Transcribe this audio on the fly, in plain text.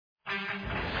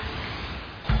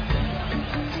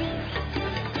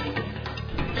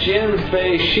Jian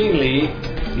Fei Xin Li,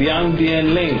 Liang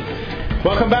Dian Ling.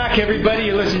 Welcome back, everybody.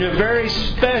 You're listening to a very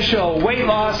special Weight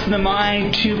Loss in the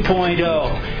Mind 2.0,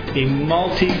 a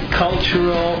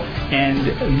multicultural and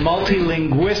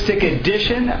multilinguistic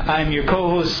edition. I'm your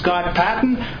co-host, Scott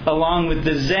Patton, along with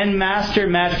the Zen Master,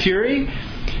 Matt Fury.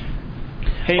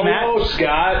 Hey, Hello, Matt.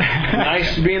 Scott.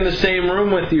 Nice to be in the same room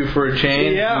with you for a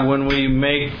change when we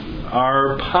make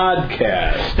our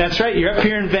podcast. That's right. You're up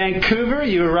here in Vancouver.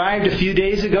 You arrived a few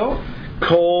days ago.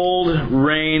 Cold,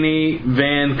 rainy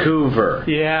Vancouver.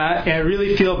 Yeah, and I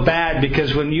really feel bad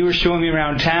because when you were showing me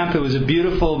around Tampa, it was a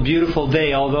beautiful, beautiful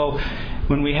day, although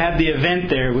when we had the event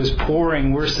there, it was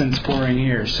pouring worse than it's pouring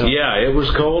here. So yeah, it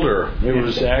was colder. It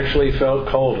was actually felt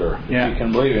colder, if you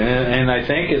can believe it. And I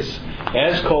think it's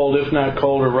as cold, if not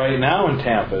colder, right now in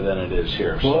Tampa than it is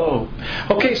here. So. Whoa.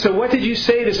 Okay, so what did you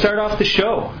say to start off the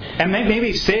show? And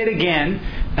maybe say it again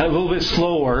a little bit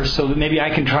slower so that maybe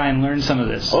I can try and learn some of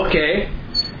this. Okay.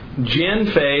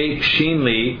 Jian Fei Xin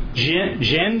Li.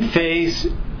 Jian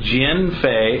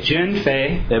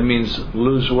Fei. That means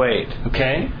lose weight.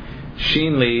 Okay.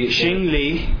 Xin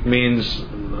Li means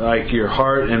like your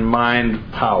heart and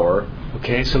mind power.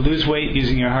 Okay, so lose weight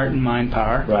using your heart and mind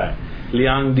power. Right.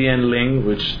 Liang Dian Ling,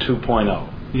 which is 2.0.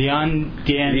 Liang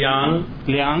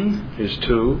is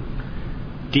 2.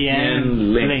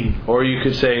 Dian Ling. Or you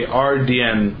could say R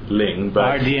Dian Ling.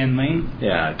 R Dian Ling?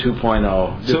 Yeah,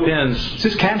 2.0. Depends. Is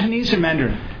this Cantonese or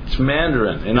Mandarin? It's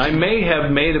Mandarin. And I may have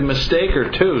made a mistake or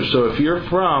two. So if you're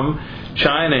from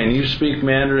China and you speak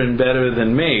Mandarin better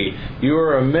than me, you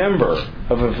are a member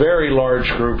of a very large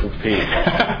group of people.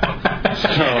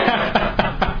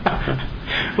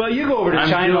 Well, you go over to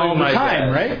China all the time,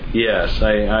 right? Yes,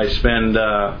 I spend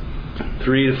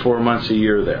 3 to 4 months a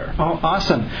year there. Oh,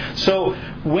 awesome. So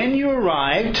when you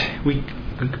arrived, we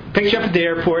picked you up at the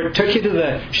airport, took you to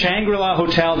the Shangri-La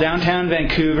Hotel downtown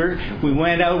Vancouver. We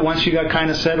went out once you got kind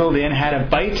of settled in, had a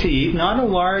bite to eat, not a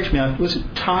large meal. Was it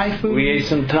Thai food? We ate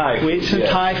some Thai food.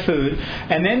 Thai food.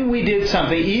 And then we did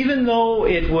something, even though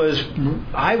it was,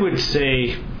 I would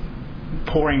say,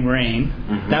 pouring rain.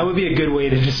 Mm-hmm. That would be a good way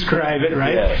to describe it,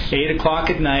 right? Yes. 8 o'clock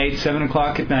at night, 7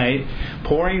 o'clock at night,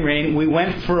 pouring rain. We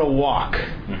went for a walk.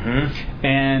 Mm-hmm.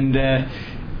 And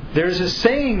there's a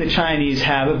saying the Chinese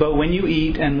have about when you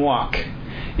eat and walk.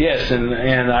 Yes, and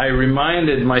I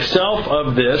reminded myself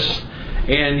of this,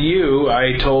 and you,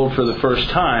 I told for the first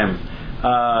time.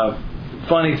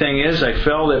 Funny thing is, I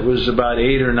felt it was about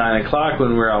 8 or 9 o'clock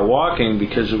when we were out walking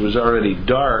because it was already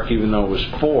dark, even though it was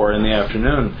 4 in the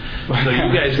afternoon. So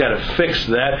you guys got to fix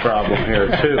that problem here,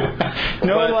 too.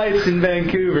 No lights in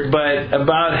Vancouver. But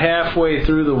about halfway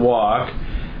through the walk,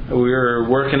 we were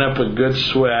working up a good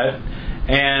sweat,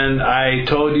 and I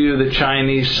told you the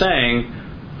Chinese saying,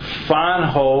 Fan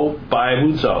Ho Bai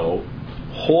Bu Zhou,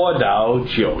 Huo Dao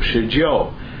Jiu Shi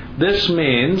Jiu. This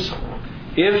means,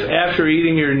 if after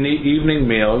eating your evening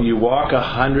meal you walk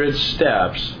 100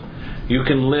 steps, you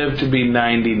can live to be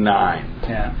 99.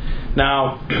 Yeah.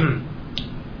 Now,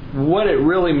 what it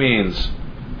really means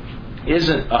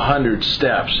isn't 100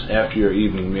 steps after your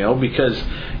evening meal, because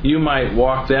you might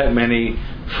walk that many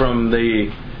from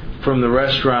the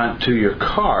restaurant to your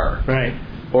car. Right.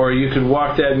 Or you could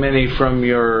walk that many from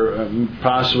your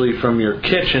possibly from your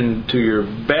kitchen to your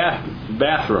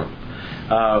bathroom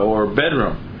or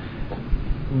bedroom.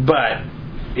 But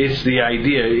it's the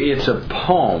idea. It's a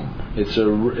poem. It's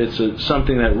a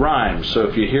something that rhymes. So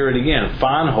if you hear it again,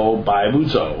 Fan Ho Bai Bu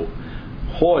Zhou,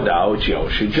 Huo Dao Jiu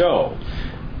Shi Jiu.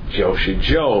 Jiu Shi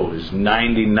Jiu is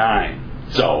 99.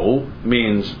 Zhou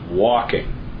means walking.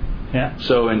 Yeah.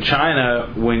 So in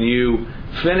China, when you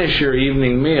finish your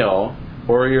evening meal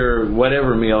or your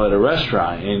whatever meal at a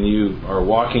restaurant and you are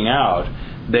walking out,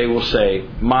 they will say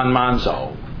Man Man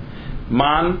Zhou.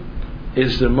 Man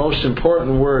is the most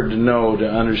important word to know to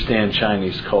understand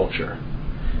Chinese culture.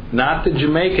 Not the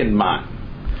Jamaican man,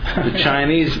 the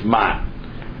Chinese man.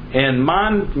 And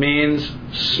man means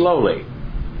slowly.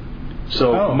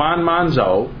 So Man Man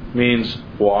Zhou means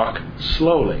walk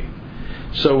slowly.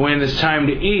 So when it's time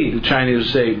to eat, the Chinese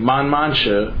will say Man Man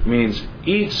Shi means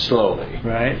eat slowly.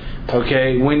 Right.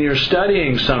 Okay, when you're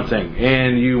studying something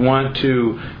and you want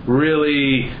to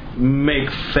really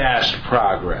make fast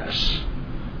progress,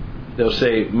 they'll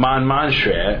say Man Man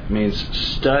Shui means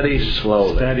study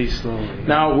slowly. Study slowly.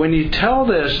 Now, when you tell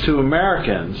this to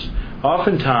Americans,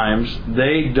 oftentimes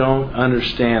they don't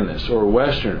understand this, or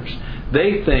Westerners.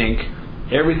 They think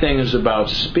everything is about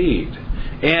speed.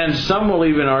 And some will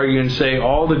even argue and say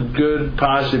all the good,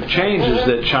 positive changes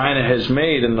that China has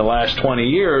made in the last 20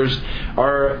 years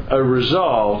are a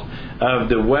result of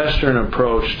the Western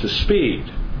approach to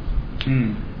speed.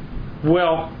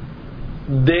 Well,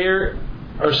 they're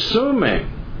assuming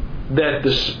that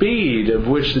the speed of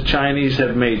which the Chinese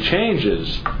have made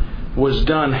changes was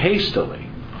done hastily.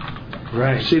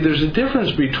 Right. See, there's a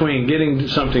difference between getting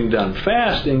something done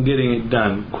fast and getting it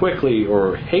done quickly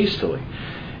or hastily.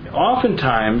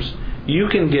 Oftentimes, you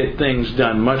can get things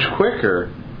done much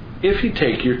quicker if you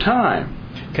take your time.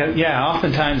 Yeah,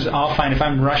 oftentimes I'll find if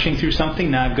I'm rushing through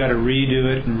something, now I've got to redo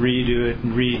it and redo it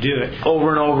and redo it. Over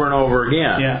and over and over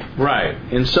again. Yeah. Right.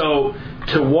 And so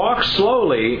to walk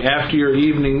slowly after your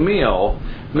evening meal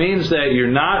means that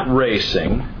you're not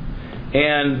racing,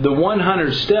 and the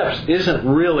 100 steps isn't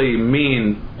really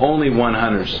mean only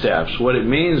 100 steps. What it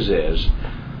means is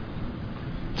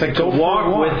It's like to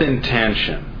walk with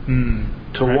intention.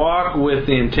 To Right. walk with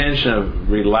the intention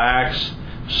of relax,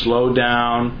 slow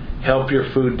down, help your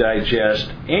food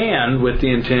digest, and with the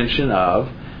intention of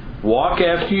walk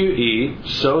after you eat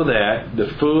so that the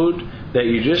food that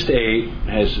you just ate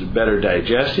has better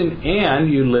digestion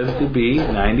and you live to be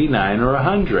 99 or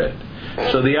 100.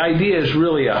 So the idea is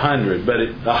really 100, but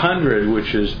 100,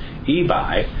 which is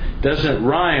ibai, doesn't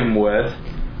rhyme with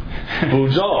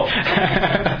Buzhou.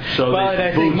 So Well, and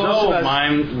I think most of us...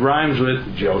 rhymes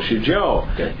with Jiu.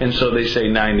 Okay. And so they say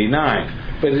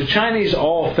 99. But the Chinese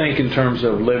all think in terms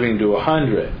of living to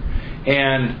 100.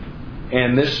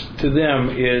 And this to them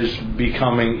is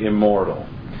becoming immortal.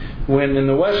 When in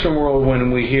the Western world,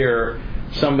 when we hear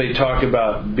somebody talk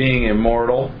about being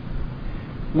immortal,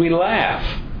 we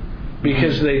laugh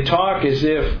because they talk as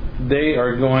if they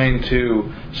are going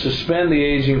to suspend the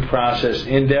aging process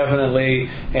indefinitely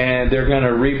and they're going to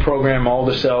reprogram all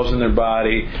the cells in their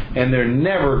body and they're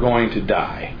never going to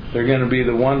die. They're going to be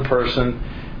the one person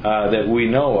that we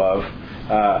know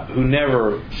of who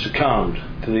never succumbed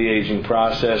to the aging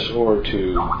process or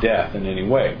to death in any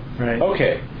way. Right.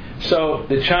 Okay, so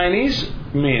the Chinese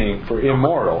meaning for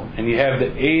immortal, and you have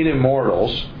the 8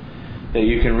 immortals that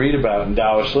you can read about in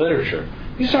Taoist literature.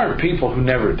 These aren't people who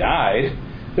never died.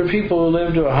 They're people who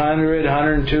live to 100,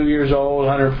 102 years old,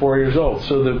 104 years old.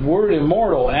 So the word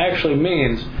immortal actually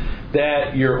means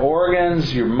that your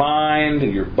organs, your mind,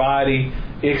 your body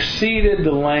exceeded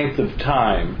the length of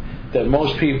time that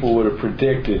most people would have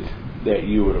predicted that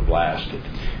you would have lasted.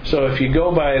 So if you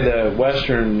go by the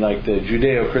Western, like the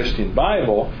Judeo-Christian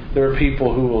Bible, there are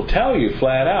people who will tell you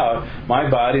flat out, my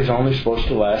body's only supposed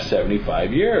to last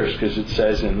 75 years because it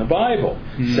says in the Bible,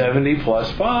 70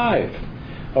 plus 5.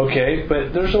 Okay,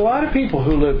 but there's a lot of people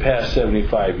who live past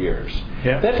 75 years.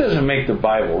 Yeah. That doesn't make the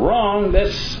Bible wrong.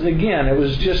 That's, again, it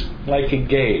was just like a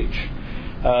gauge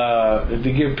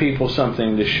to give people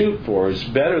something to shoot for. It's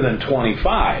better than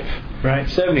 25, Right.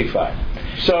 75.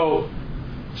 So,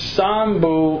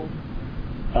 Sanbu,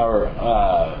 or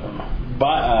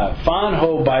Fan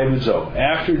Ho Bai Buzhou,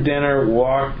 after dinner,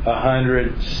 walk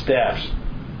 100 steps.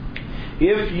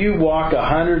 If you walk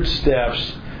 100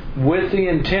 steps with the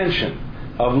intention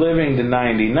of living to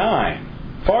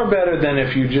 99, far better than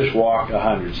if you just walk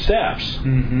 100 steps.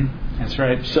 Mm-hmm. That's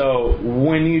right. So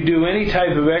when you do any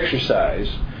type of exercise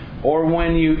or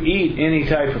when you eat any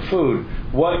type of food,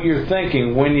 what you're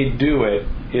thinking when you do it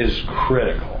is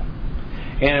critical.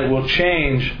 And it will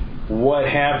change what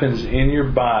happens in your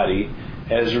body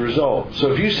as a result.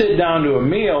 So if you sit down to a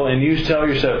meal and you tell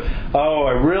yourself, oh,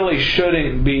 I really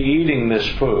shouldn't be eating this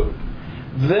food.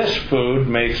 This food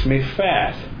makes me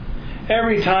fat.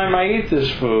 Every time I eat this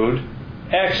food,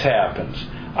 X happens.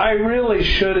 I really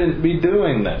shouldn't be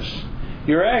doing this.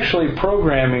 You're actually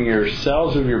programming your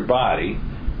cells of your body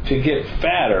to get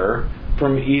fatter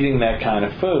from eating that kind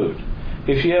of food.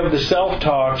 If you have the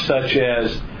self-talk such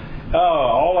as, oh,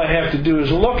 all I have to do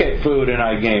is look at food and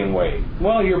I gain weight.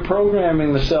 Well, you're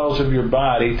programming the cells of your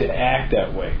body to act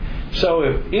that way. So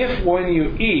if when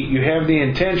you eat, you have the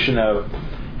intention of,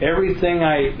 everything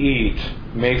I eat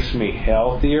makes me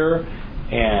healthier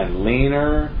and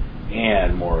leaner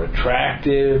and more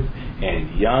attractive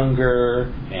and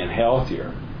younger and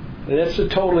healthier. That's a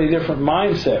totally different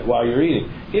mindset while you're eating.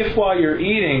 If while you're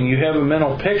eating you have a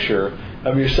mental picture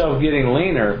of yourself getting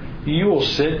leaner, you will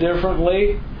sit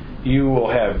differently, you will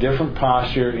have different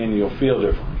posture, and you'll feel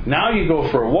differently. Now you go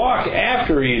for a walk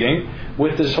after eating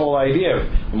with this whole idea of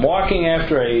I'm walking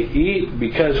after I eat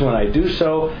because when I do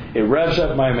so, it revs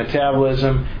up my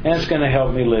metabolism and it's going to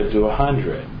help me live to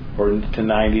 100 or to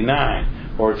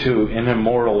 99 or to an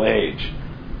immortal age.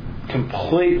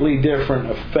 Completely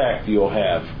different effect you'll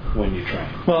have when you train.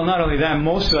 Well, not only that,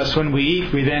 most of us, when we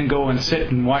eat, we then go and sit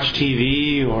and watch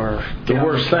TV or... The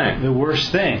worst thing. The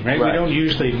worst thing, right? We don't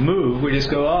usually move. We just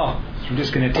go, I'm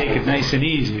just going to take it nice and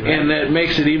easy. Right? And that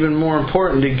makes it even more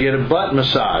important to get a butt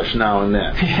massage now and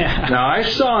then. Yeah. Now, I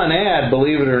saw an ad,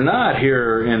 believe it or not,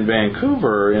 here in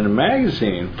Vancouver in a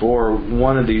magazine for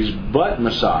one of these butt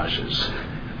massages.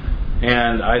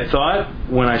 And I thought,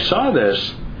 when I saw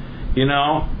this,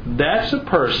 that's a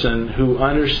person who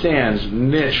understands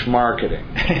niche marketing.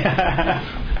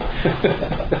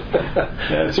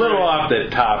 It's a little off the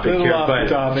topic here,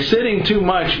 but sitting too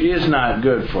much is not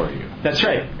good for you. That's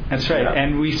right. Yeah.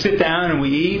 And we sit down and we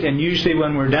eat, and usually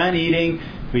when we're done eating,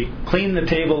 we clean the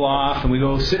table off and we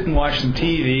go sit and watch some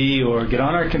TV or get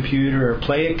on our computer or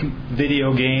play a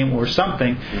video game or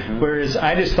something. Mm-hmm. Whereas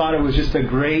I just thought it was just a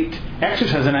great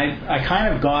exercise, and I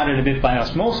kind of got it a bit by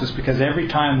osmosis, because every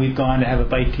time we've gone to have a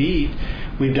bite to eat,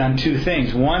 we've done two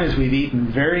things. One is we've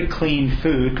eaten very clean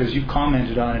food, because you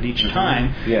commented on it each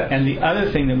time. Yes. And the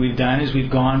other thing that we've done is we've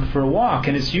gone for a walk,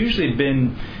 and it's usually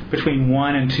been between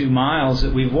 1 and 2 miles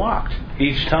that we've walked.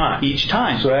 Each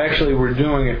time. So actually we're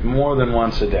doing it more than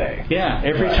once a day. Yeah,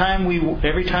 every time we've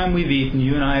eaten,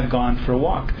 you and I have gone for a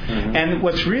walk. Mm-hmm. And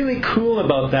what's really cool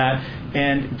about that,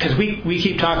 and because we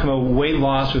keep talking about weight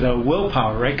loss without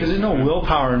willpower, right? Because there's no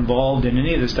willpower involved in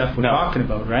any of the stuff we're talking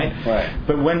about, right? Right.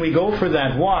 But when we go for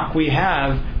that walk, we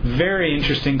have very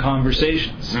interesting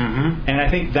conversations. Mm-hmm. And I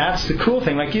think that's the cool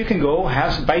thing. Like, you can go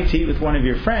have some bite to eat with one of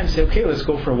your friends, say, okay, let's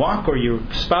go for a walk, or your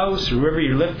spouse, or whoever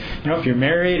you live, if you're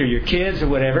married, or your kids, or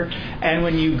whatever. And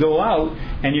when you go out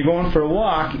and you're going for a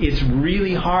walk, it's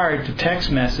really hard to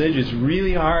text message, it's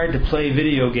really hard to play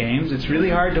video games, it's really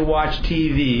hard to watch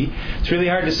TV, it's really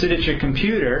hard to sit at your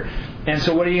computer. And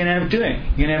so what are you going to end up doing?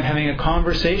 You're going to end up having a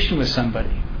conversation with somebody.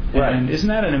 Right. And isn't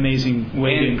that an amazing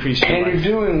way to increase your life? And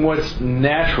you're doing what's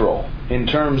natural, in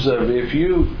terms of, if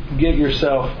you get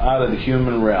yourself out of the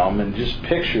human realm and just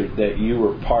picture that you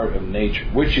were part of nature,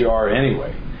 which you are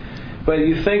anyway. But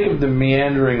you think of the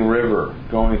meandering river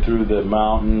going through the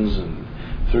mountains and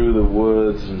through the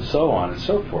woods and so on and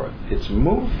so forth. It's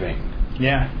moving.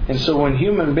 Yeah. And so when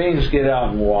human beings get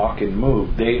out and walk and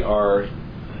move, they are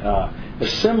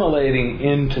assimilating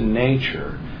into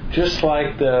nature, just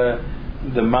like the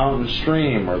mountain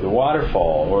stream or the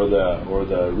waterfall or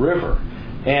the river.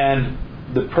 And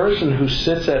the person who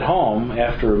sits at home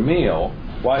after a meal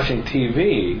watching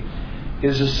TV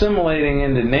is assimilating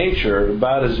into nature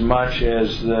about as much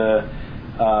as a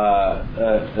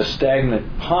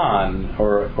stagnant pond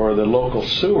or the local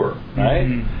sewer, right?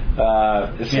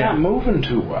 Mm-hmm. It's not moving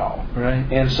too well, right?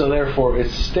 And so therefore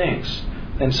it stinks.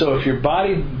 And so if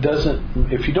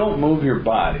you don't move your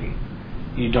body,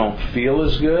 you don't feel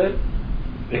as good,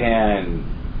 and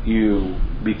you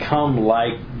become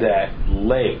like that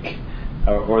lake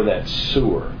or that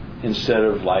sewer instead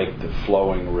of like the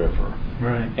flowing river.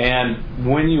 Right. And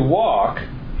when you walk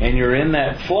and you're in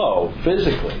that flow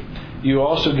physically, you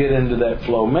also get into that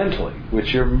flow mentally,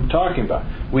 which you're talking about.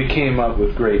 We came up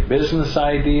with great business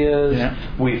ideas. Yeah.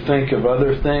 We think of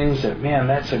other things that, man,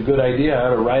 that's a good idea. I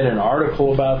ought to write an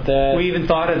article about that. We even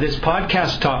thought of this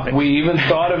podcast topic.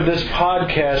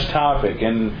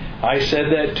 And I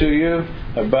said that to you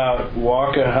about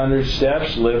walk 100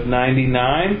 steps, live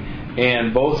 99.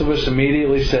 And both of us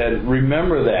immediately said,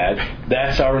 remember that.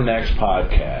 That's our next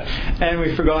podcast. And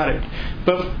we forgot it.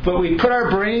 But we put our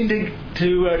brain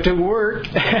to work.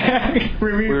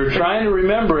 We were trying to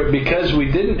remember it because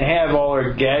we didn't have all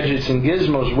our gadgets and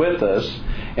gizmos with us.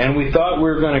 And we thought we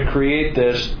were going to create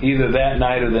this either that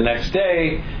night or the next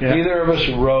day. Yeah. Neither of us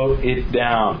wrote it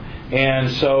down.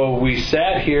 And so we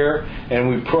sat here and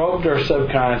we probed our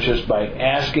subconscious by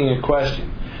asking a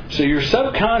question. So your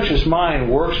subconscious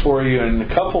mind works for you in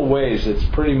a couple ways that's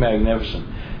pretty magnificent.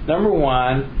 Number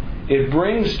one, it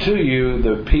brings to you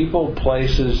the people,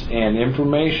 places, and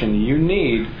information you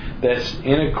need that's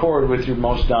in accord with your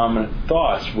most dominant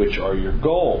thoughts, which are your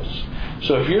goals.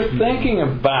 So if you're thinking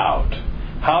about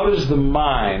how does the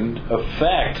mind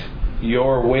affect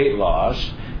your weight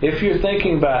loss, if you're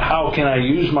thinking about how can I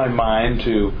use my mind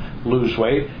to lose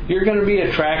weight, you're going to be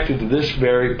attracted to this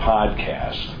very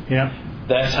podcast. Yeah.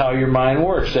 That's how your mind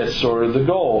works. That's sort of the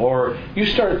goal. Or you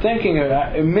start thinking,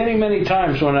 many, many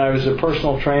times when I was a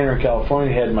personal trainer in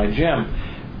California, had my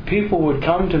gym, people would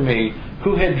come to me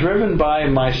who had driven by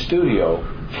my studio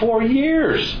for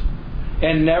years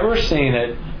and never seen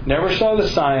it, never saw the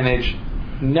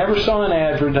signage, never saw an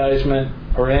advertisement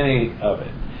or any of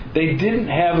it. They didn't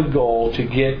have a goal to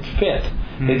get fit.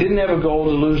 Mm-hmm. They didn't have a goal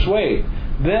to lose weight.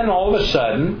 Then all of a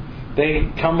sudden, they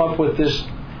come up with this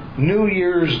New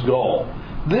Year's goal.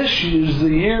 This is the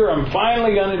year I'm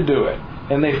finally going to do it.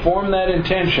 and they formed that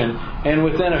intention, and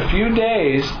within a few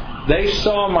days, they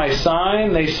saw my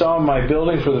sign, they saw my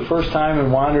building for the first time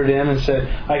and wandered in and said,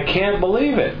 I can't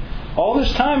believe it. All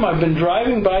this time I've been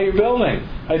driving by your building.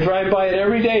 I drive by it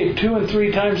every day, 2 and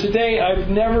 3 times a day. I've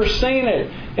never seen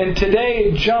it. And today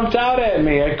it jumped out at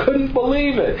me. I couldn't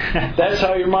believe it. That's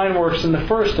how your mind works in the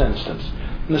first instance.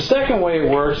 And the second way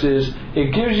it works is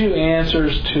it gives you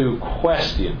answers to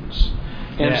questions.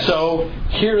 And so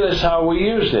here is how we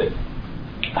used it.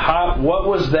 What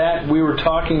was that we were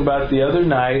talking about the other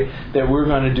night that we were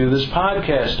going to do this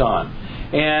podcast on?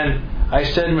 And I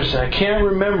said to myself, I can't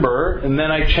remember, and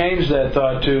then I changed that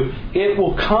thought to, it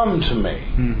will come to me.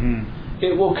 Mm-hmm.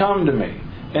 It will come to me.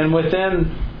 And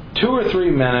within 2 or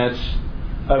 3 minutes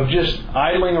of just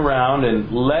idling around and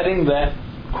letting that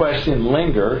question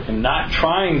linger and not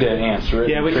trying to answer it.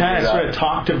 Yeah, we kind of sort of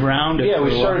talked around it. Yeah,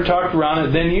 we sort of talked around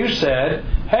it. Then you said,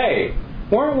 hey,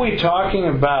 weren't we talking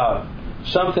about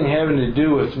something having to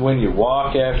do with when you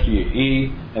walk after you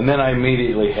eat? And then I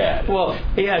immediately had it. Well,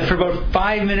 yeah, for about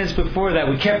 5 minutes before that,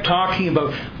 we kept talking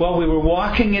about, well, we were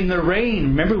walking in the rain.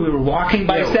 Remember, we were walking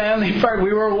by Stanley Park.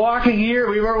 We were walking here.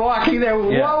 We were walking there.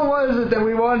 Yeah. What was it that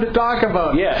we wanted to talk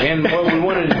about? Yeah, and what we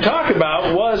wanted to talk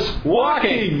about was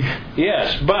walking.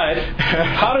 Yes, but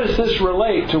how does this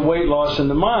relate to weight loss in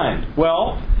the mind?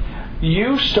 Well,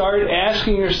 you start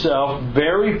asking yourself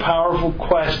very powerful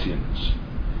questions.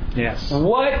 Yes.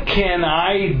 What can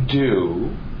I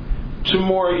do to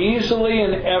more easily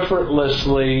and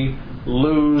effortlessly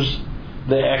lose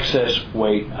the excess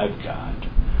weight I've got?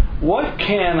 What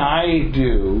can I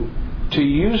do to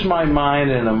use my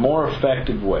mind in a more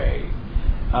effective way?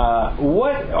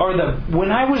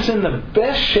 When I was in the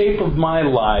best shape of my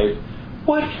life,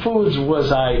 what foods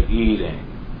was I eating?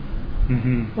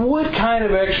 Mm-hmm. What kind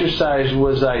of exercise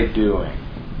was I doing?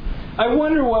 I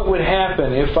wonder what would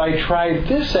happen if I tried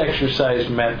this exercise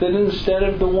method instead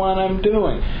of the one I'm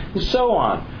doing, and so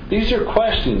on. These are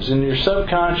questions, and your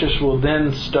subconscious will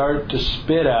then start to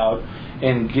spit out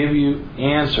and give you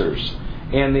answers.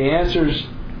 And the answers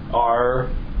are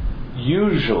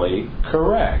usually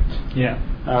correct. Yeah.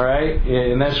 All right?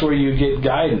 And that's where you get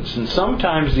guidance. And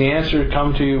sometimes the answers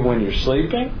come to you when you're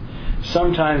sleeping.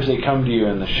 Sometimes they come to you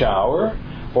in the shower,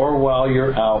 or while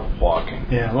you're out walking.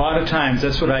 Yeah, a lot of times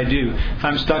that's what I do. If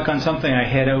I'm stuck on something, I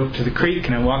head out to the creek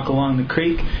and I walk along the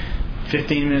creek.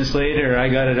 15 minutes later, I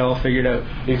got it all figured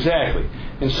out. Exactly.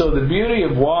 And so the beauty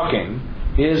of walking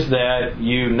is that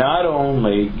you not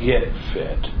only get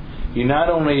fit, you not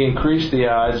only increase the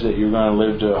odds that you're going to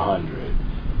live to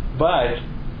 100, but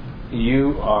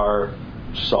you are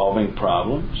solving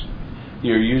problems.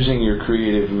 You're using your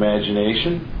creative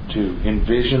imagination to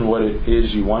envision what it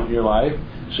is you want in your life,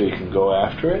 so you can go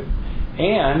after it,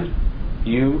 and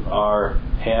you are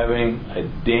having a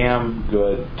damn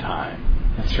good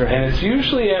time. That's right. And it's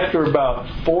usually after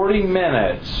about 40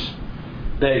 minutes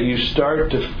that you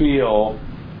start to feel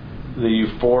the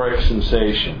euphoric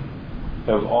sensation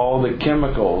of all the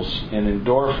chemicals and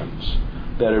endorphins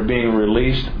that are being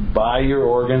released by your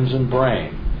organs and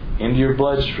brain into your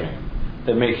bloodstream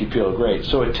that make you feel great.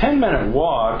 So a 10-minute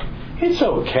walk, it's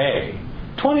okay.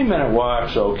 20-minute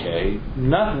walk's okay.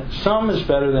 Some is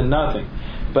better than nothing.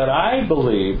 But I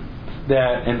believe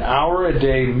that an hour a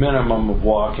day minimum of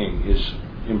walking is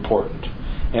important.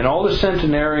 And all the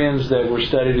centenarians that were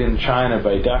studied in China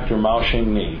by Dr. Mao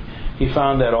Xingni, he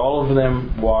found that all of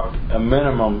them walked a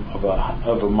minimum of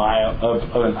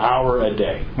an hour a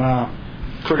day. Wow.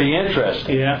 Pretty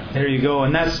interesting. Yeah, there you go.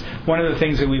 And that's one of the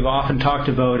things that we've often talked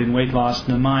about in Weight Loss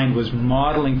in the Mind, was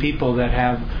modeling people that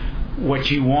have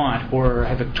what you want or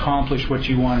have accomplished what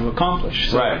you want to accomplish.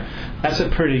 So right. That's a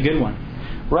pretty good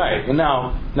one. Right. And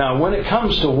now when it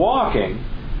comes to walking,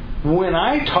 when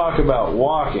I talk about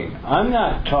walking, I'm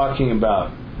not talking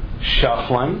about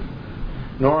shuffling,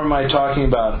 nor am I talking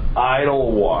about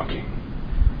idle walking.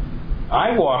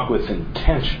 I walk with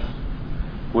intention.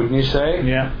 Wouldn't you say?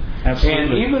 Yeah, absolutely.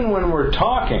 And even when we're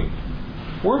talking,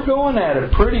 we're going at a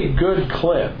pretty good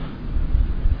clip.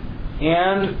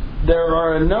 And there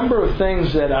are a number of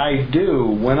things that I do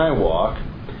when I walk,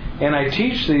 and I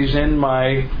teach these in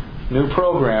my new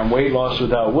program, Weight Loss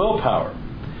Without Willpower.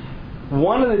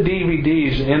 One of the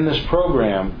DVDs in this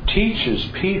program teaches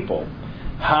people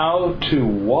how to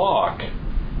walk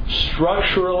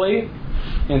structurally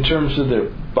in terms of their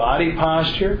body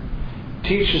posture,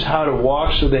 teaches how to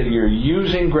walk so that you're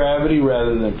using gravity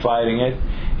rather than fighting it,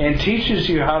 and teaches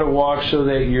you how to walk so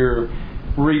that you're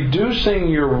reducing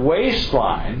your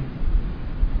waistline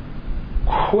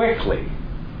quickly.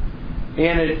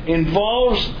 And it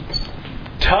involves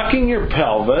tucking your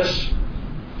pelvis,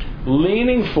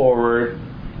 leaning forward,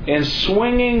 and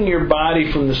swinging your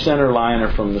body from the center line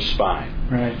or from the spine.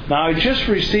 Right. Now, I just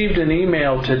received an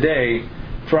email today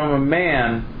from a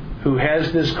man who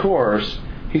has this course.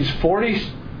 He's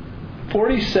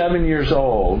 47 years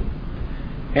old,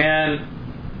 and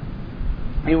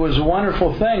it was a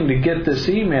wonderful thing to get this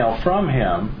email from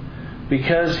him,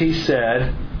 because he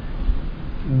said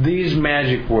these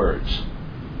magic words: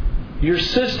 your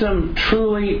system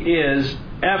truly is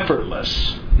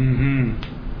effortless.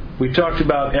 Mm-hmm. We talked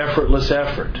about effortless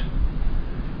effort.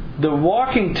 The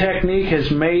walking technique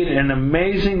has made an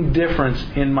amazing difference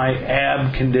in my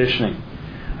ab conditioning.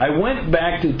 I went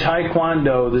back to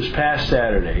Taekwondo this past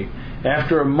Saturday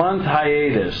after a month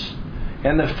hiatus,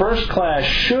 and the first class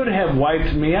should have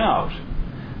wiped me out.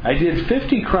 I did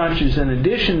 50 crunches in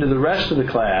addition to the rest of the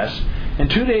class, and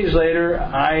 2 days later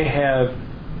I have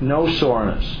no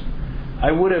soreness.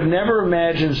 I would have never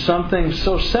imagined something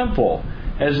so simple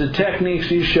as the techniques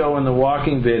you show in the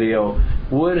walking video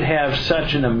would have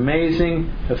such an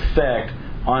amazing effect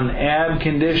on ab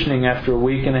conditioning after a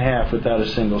week and a half without a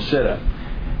single sit-up.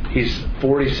 He's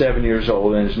 47 years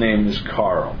old, and his name is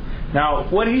Carl. Now,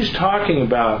 what he's talking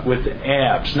about with the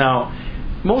abs, now,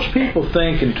 most people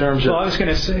think in terms of... Well, I was going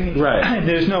to say, right.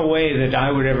 There's no way that I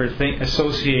would ever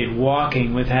associate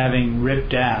walking with having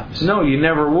ripped abs. No, you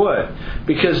never would.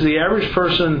 Because the average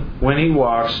person, when he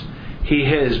walks,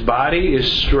 his body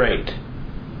is straight.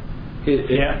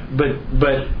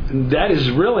 But that is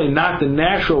really not the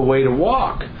natural way to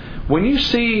walk. When you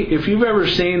see, if you've ever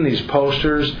seen these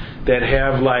posters that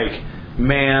have like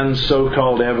man's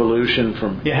so-called evolution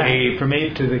from ape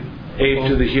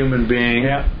to the human being,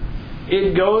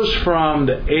 it goes from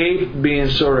the ape being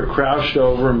sort of crouched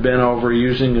over and bent over,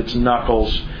 using its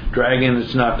knuckles, dragging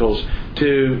its knuckles,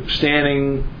 to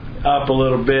standing up a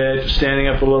little bit, standing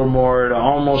up a little more, to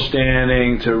almost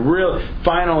standing, to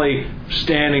finally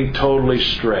standing totally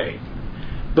straight.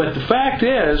 But the fact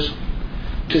is,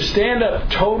 to stand up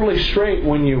totally straight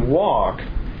when you walk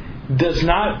does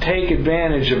not take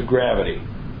advantage of gravity,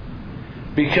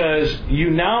 because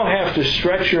you now have to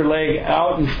stretch your leg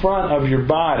out in front of your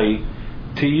body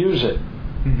to use it.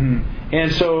 Mm-hmm.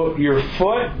 And so your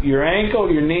foot, your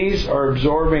ankle, your knees are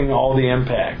absorbing all the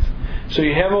impact. So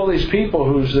you have all these people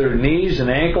whose their knees and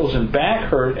ankles and back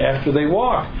hurt after they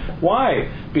walk. Why?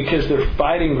 Because they're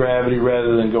fighting gravity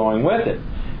rather than going with it.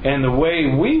 And the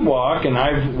way we walk, and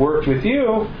I've worked with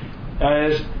you,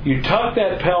 is you tuck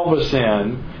that pelvis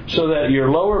in so that your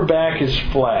lower back is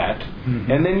flat,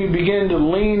 and then you begin to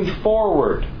lean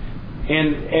forward.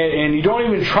 And you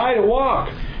don't even try to walk.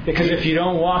 Because if you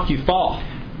don't walk, you fall.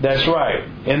 That's right.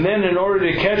 And then in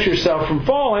order to catch yourself from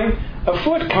falling, a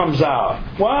foot comes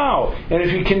out. Wow. And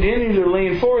if you continue to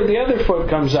lean forward, the other foot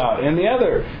comes out, and the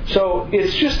other. So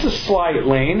it's just a slight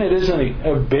lean. It isn't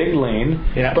a big lean.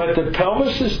 Yeah. But the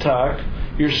pelvis is tucked.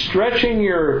 You're stretching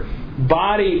your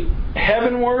body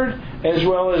heavenward as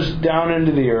well as down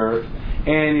into the earth,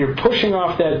 and you're pushing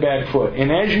off that back foot.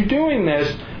 And as you're doing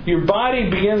this, your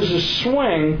body begins to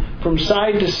swing from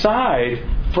side to side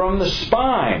from the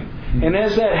spine. And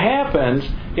as that happens,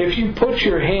 if you put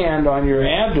your hand on your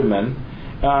abdomen,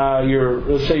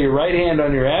 let's say your right hand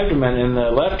on your abdomen and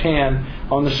the left hand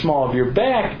on the small of your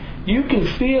back, you can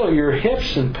feel your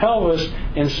hips and pelvis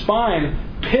and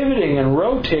spine pivoting and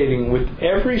rotating with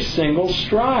every single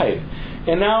stride.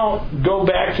 And now go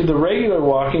back to the regular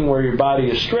walking where your body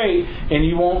is straight, and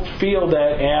you won't feel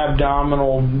that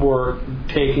abdominal work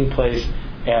taking place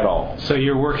at all. So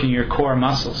you're working your core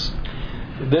muscles.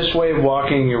 This way of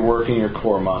walking, you're working your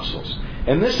core muscles.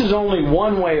 And this is only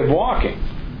one way of walking.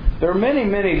 There are many,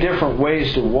 many different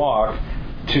ways to walk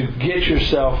to get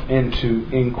yourself into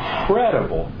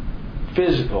incredible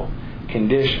physical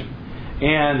condition.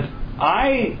 And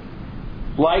I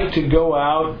like to go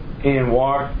out and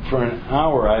walk for an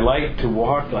hour. I like to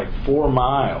walk like 4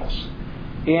 miles.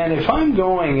 And if I'm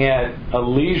going at a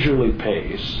leisurely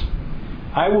pace,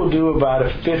 I will do about a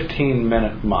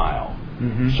 15-minute mile.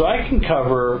 Mm-hmm. So I can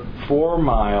cover 4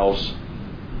 miles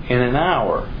in an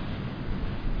hour.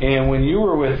 And when you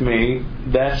were with me,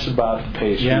 that's about the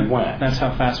pace we went. That's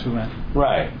how fast we went.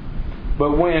 Right.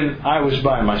 But when I was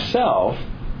by myself,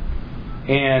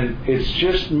 and it's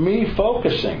just me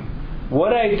focusing,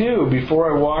 what I do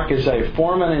before I walk is I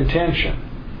form an intention.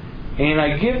 And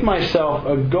I give myself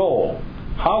a goal.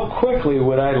 How quickly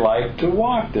would I like to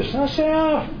walk this? And I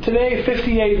say, today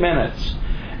 58 minutes.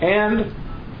 And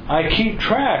I keep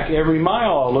track. Every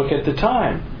mile I'll look at the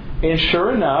time. And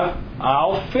sure enough,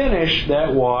 I'll finish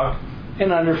that walk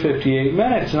in under 58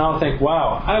 minutes. And I'll think,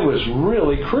 wow, I was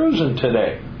really cruising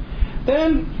today.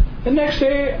 Then the next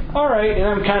day, all right, and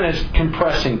I'm kind of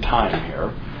compressing time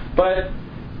here. But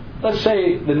let's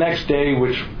say the next day,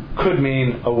 which could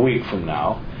mean a week from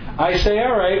now, I say,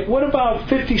 all right, what about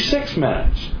 56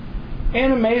 minutes?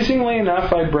 And amazingly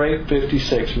enough, I break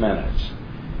 56 minutes.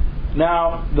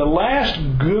 Now, the last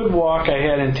good walk I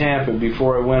had in Tampa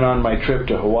before I went on my trip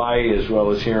to Hawaii as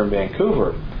well as here in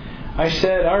Vancouver, I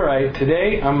said, all right,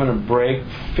 today I'm going to break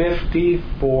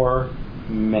 54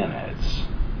 minutes.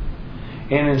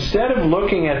 And instead of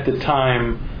looking at the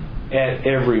time at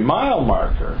every mile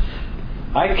marker,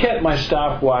 I kept my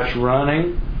stopwatch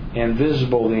running and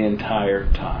visible the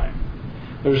entire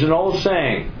time. There's an old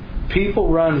saying, people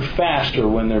run faster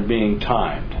when they're being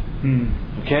timed.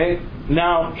 Okay?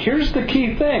 Now, here's the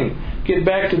key thing. Get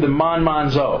back to the Man Man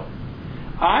Zo.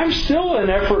 I'm still in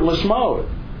effortless mode.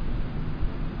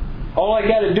 All I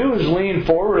got to do is lean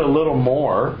forward a little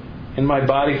more, and my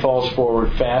body falls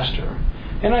forward faster.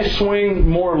 And I swing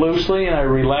more loosely, and I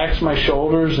relax my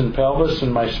shoulders and pelvis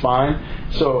and my spine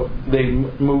so they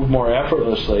move more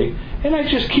effortlessly. And I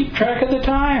just keep track of the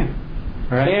time.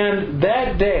 Right. And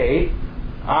that day,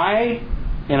 I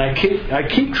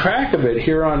keep track of it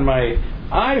here on my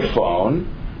iPhone.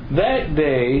 That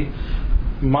day,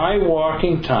 my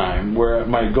walking time, where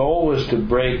my goal was to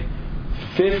break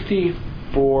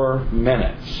 54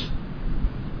 minutes,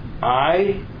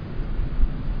 I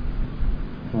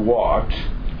walked.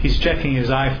 He's checking his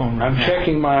iPhone right now. I'm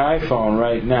checking my iPhone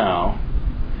right now.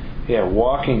 Yeah,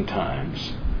 walking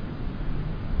times.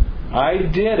 I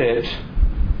did it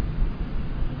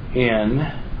in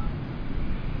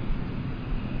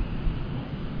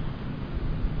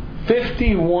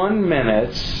 51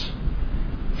 minutes,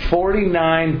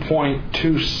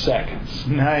 49.2 seconds.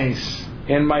 Nice.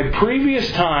 And my previous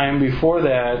time before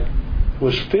that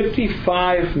was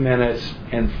 55 minutes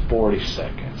and 40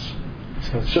 seconds.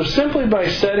 So simply by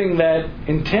setting that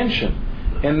intention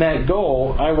and that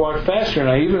goal, I walked faster. And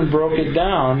I even broke it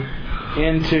down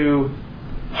into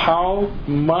how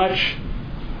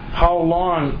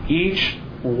long each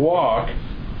walk,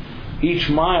 each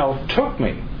mile took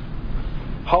me.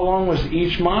 How long was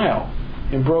each mile?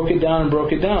 And broke it down.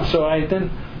 So I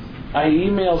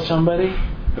emailed somebody,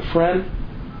 a friend.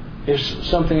 It's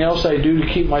something else I do to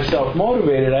keep myself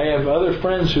motivated. I have other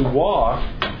friends who walk,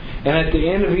 and at the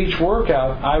end of each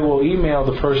workout, I will email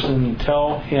the person and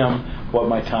tell him what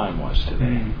my time was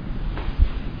today.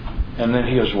 And then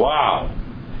he goes, wow.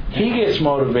 He gets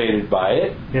motivated by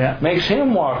it. Yeah. Makes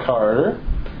him walk harder,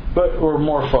 or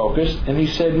more focused. And he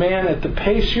said, man, at the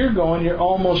pace you're going, you're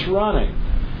almost running.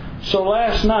 So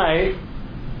last night,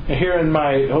 here in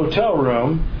my hotel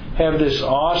room, have this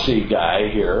Aussie guy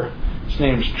here. His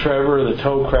name's Trevor the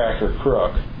Toe Cracker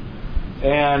Crook.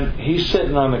 And he's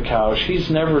sitting on the couch. He's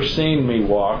never seen me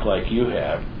walk like you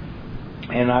have.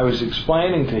 And I was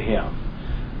explaining to him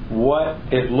what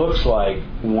it looks like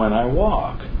when I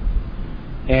walk.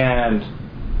 And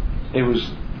it was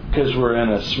because we're in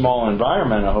a small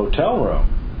environment, a hotel room.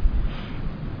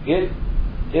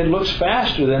 It looks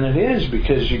faster than it is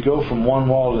because you go from one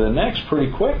wall to the next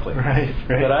pretty quickly. Right.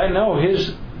 But I know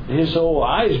his whole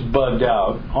eyes bugged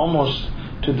out almost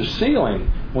to the ceiling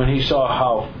when he saw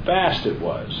how fast it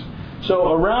was.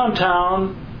 So around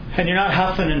town... And you're not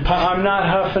huffing and puffing? I'm not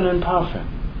huffing and puffing.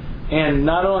 And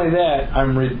not only that,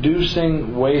 I'm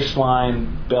reducing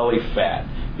waistline belly fat.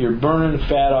 You're burning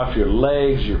fat off your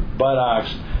legs, your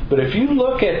buttocks. But if you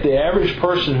look at the average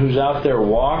person who's out there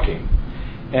walking,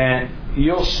 and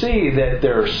you'll see that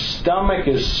their stomach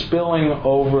is spilling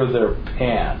over their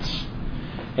pants.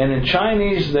 And in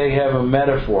Chinese, they have a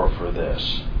metaphor for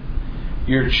this.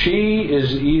 Your chi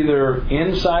is either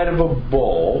inside of a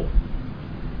bowl,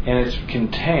 and it's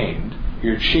contained.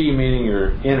 Your chi meaning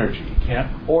your energy. Yeah.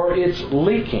 Or it's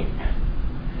leaking.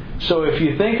 So if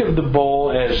you think of the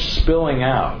bowl as spilling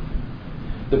out,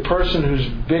 the person whose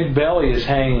big belly is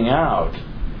hanging out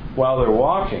while they're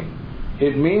walking,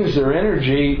 it means their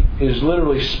energy is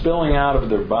literally spilling out of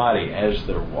their body as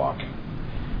they're walking.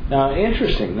 Now,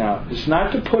 interesting. Now, it's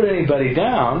not to put anybody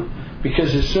down,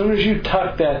 because as soon as you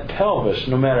tuck that pelvis,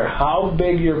 no matter how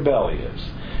big your belly is,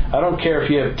 I don't care if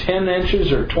you have 10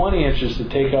 inches or 20 inches to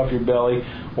take off your belly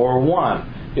or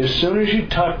 1, as soon as you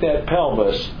tuck that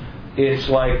pelvis, it's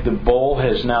like the bowl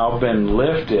has now been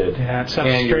lifted. Yeah, it's up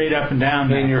straight up and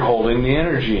down. And you're holding the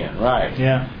energy in, right.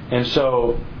 Yeah. And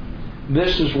so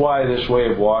this is why this way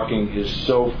of walking is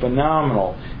so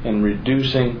phenomenal in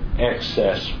reducing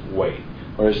excess weight.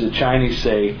 Or as the Chinese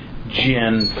say,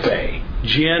 Jian Fei.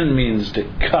 Jian means to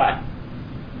cut,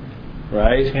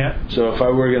 right? Yeah. So if I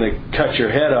were going to cut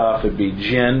your head off, it'd be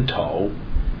Jian Toe.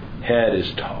 Head is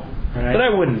toe. Right. But I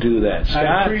wouldn't do that, Scott.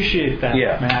 I appreciate that,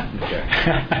 Matt.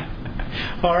 Okay.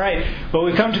 All right. Well,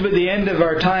 we've come to the end of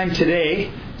our time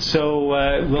today. So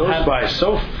we'll goes have by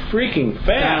so freaking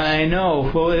fast. I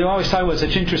know. Well, they always talk about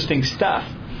such interesting stuff.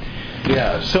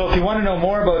 Yeah. So if you want to know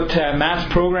more about Matt's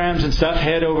programs and stuff,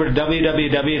 head over to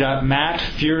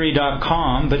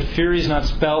www.mattfury.com. But Fury's not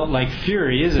spelled like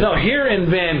Fury, is it? No, here in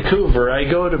Vancouver, I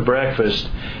go to breakfast,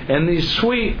 and these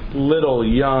sweet little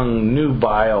young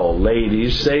nubile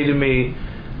ladies say to me,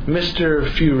 Mr.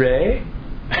 Fury?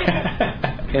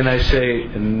 And I say,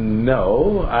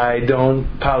 no, I don't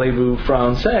parlez-vous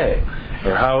français.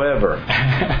 Or however.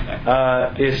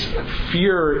 It's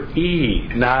Fury,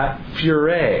 not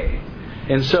Fury.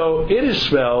 And so it is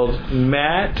spelled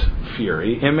Matt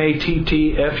Fury,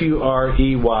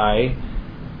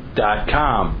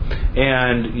 MattFurey.com.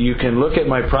 And you can look at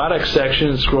my product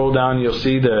section, scroll down, you'll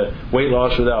see the Weight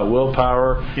Loss Without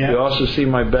Willpower. Yeah. You'll also see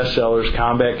my bestsellers,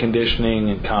 Combat Conditioning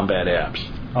and Combat Abs.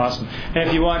 Awesome. And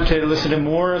if you want to listen to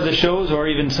more of the shows or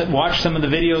even watch some of the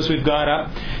videos we've got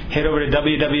up, head over to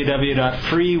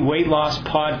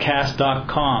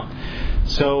www.freeweightlosspodcast.com.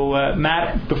 So,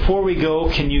 Matt, before we go,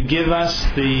 can you give us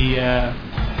the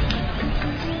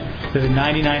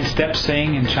 99 steps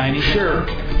saying in Chinese? Sure.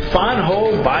 饭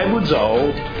后百步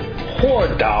走，货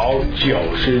到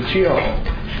九十九.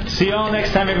 See you all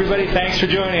next time, everybody. Thanks for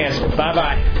joining us.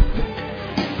 Bye-bye.